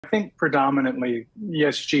I think predominantly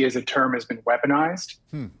ESG as a term has been weaponized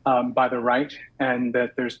by the right, and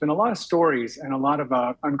that there's been a lot of stories and a lot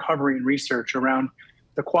of uncovering research around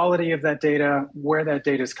the quality of that data, where that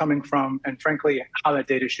data is coming from, and frankly, how that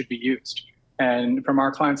data should be used. And from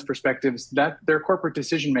our clients' perspectives, that they're corporate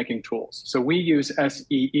decision-making tools. So we use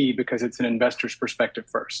SEE because it's an investor's perspective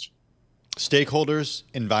first. Stakeholders,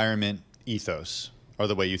 environment, ethos are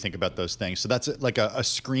the way you think about those things. So that's like a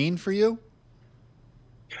screen for you?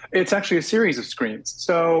 It's actually a series of screens.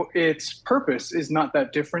 So its purpose is not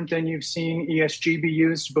that different than you've seen ESG be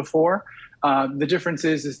used before. The difference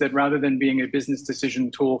is that rather than being a business decision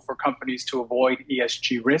tool for companies to avoid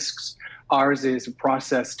ESG risks, ours is a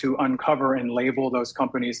process to uncover and label those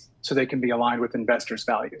companies so they can be aligned with investors'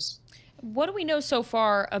 values. What do we know so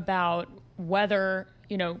far about whether,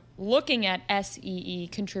 looking at SEE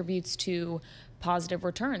contributes to positive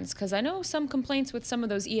returns? Because I know some complaints with some of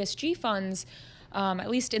those ESG funds, at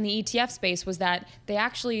least in the ETF space, was that they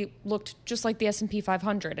actually looked just like the S&P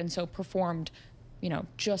 500 and so performed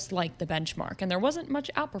just like the benchmark. And there wasn't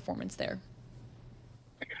much outperformance there.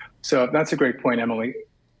 So that's a great point, Emily.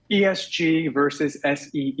 ESG versus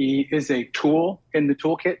SEE is a tool in the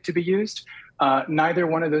toolkit to be used. Neither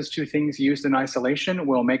one of those two things used in isolation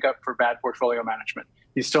will make up for bad portfolio management.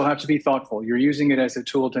 You still have to be thoughtful. You're using it as a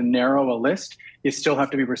tool to narrow a list. You still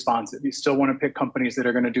have to be responsive. You still want to pick companies that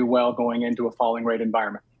are going to do well going into a falling rate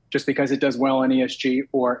environment. Just because it does well in ESG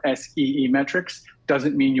or SEE metrics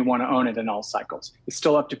doesn't mean you want to own it in all cycles. You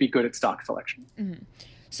still have to be good at stock selection. Mm-hmm.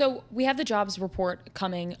 So we have the jobs report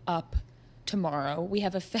coming up tomorrow. We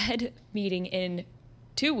have a Fed meeting in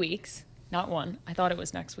 2 weeks, not one. I thought it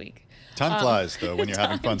was next week. Time flies, though, when you're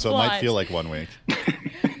having fun, so it might feel like 1 week.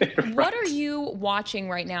 Right. What are you watching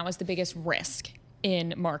right now as the biggest risk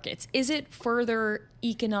in markets? Is it further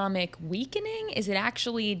economic weakening? Is it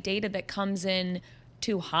actually data that comes in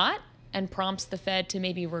too hot and prompts the Fed to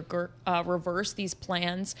maybe reverse these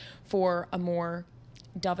plans for a more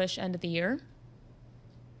dovish end of the year?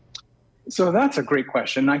 So that's a great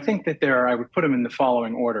question. I think that I would put them in the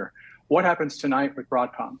following order. What happens tonight with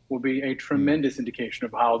Broadcom will be a tremendous indication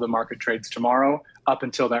of how the market trades tomorrow up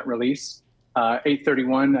until that release.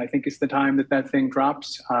 8:31, I think, is the time that thing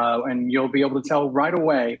drops. And you'll be able to tell right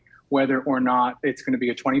away whether or not it's going to be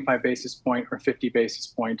a 25 basis point or 50 basis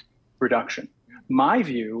point reduction. My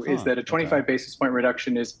view is that a 25 basis point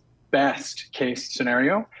reduction is best case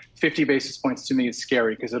scenario. 50 basis points to me is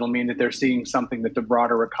scary because it'll mean that they're seeing something that the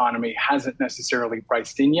broader economy hasn't necessarily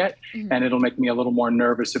priced in yet. Mm-hmm. And it'll make me a little more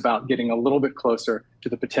nervous about getting a little bit closer to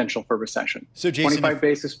the potential for recession. So Jason, 25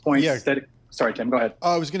 basis points. Yeah. Sorry, Tim, go ahead.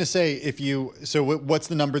 I was going to say, what's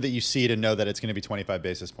the number that you see to know that it's going to be 25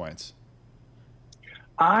 basis points?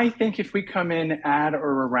 I think if we come in at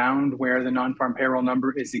or around where the non-farm payroll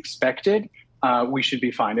number is expected, we should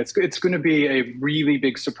be fine. It's going to be a really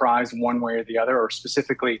big surprise one way or the other, or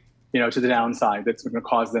specifically, to the downside, that's going to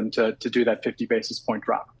cause them to do that 50 basis point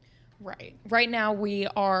drop. Right. Right now, we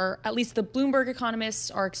are, at least the Bloomberg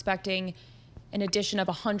economists are expecting an addition of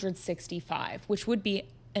 165, which would be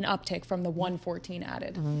an uptick from the 114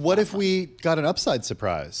 added. What if we got an upside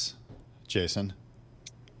surprise, Jason?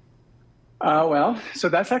 So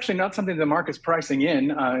that's actually not something the market's pricing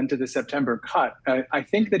into the September cut. I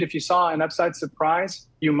think that if you saw an upside surprise,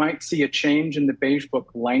 you might see a change in the beige book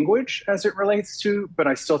language as it relates to, but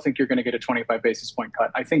I still think you're going to get a 25 basis point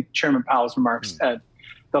cut. I think Chairman Powell's remarks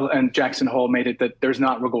and Jackson Hole made it that there's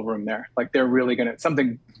not wiggle room there. Like they're really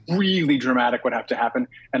something really dramatic would have to happen,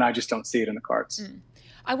 and I just don't see it in the cards.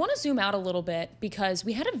 I want to zoom out a little bit because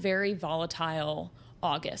we had a very volatile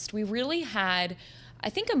August. We really had,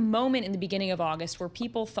 I think, a moment in the beginning of August where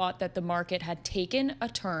people thought that the market had taken a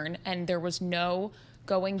turn and there was no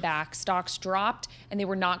going back. Stocks dropped and they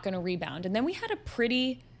were not going to rebound. And then we had a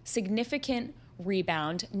pretty significant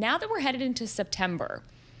rebound. Now that we're headed into September,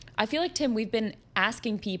 I feel like, Tim, we've been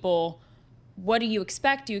asking people, what do you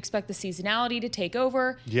expect? Do you expect the seasonality to take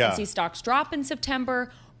over and see stocks drop in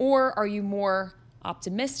September? Or are you more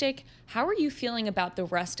optimistic? How are you feeling about the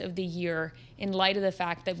rest of the year in light of the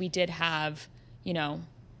fact that we did have,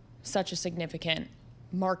 such a significant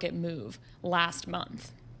market move last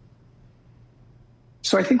month?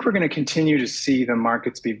 So I think we're going to continue to see the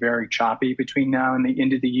markets be very choppy between now and the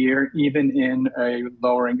end of the year, even in a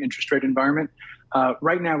lowering interest rate environment.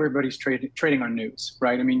 Right now, everybody's trading on news,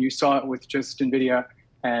 right? I mean, you saw it with just NVIDIA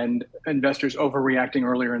and investors overreacting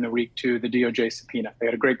earlier in the week to the DOJ subpoena. They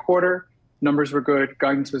had a great quarter. Numbers were good,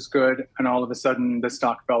 guidance was good, and all of a sudden the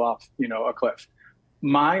stock fell off, a cliff.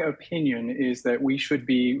 My opinion is that we should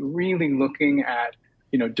be really looking at,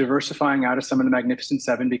 diversifying out of some of the Magnificent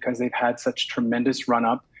Seven because they've had such tremendous run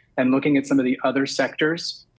up. and looking at some of the other sectors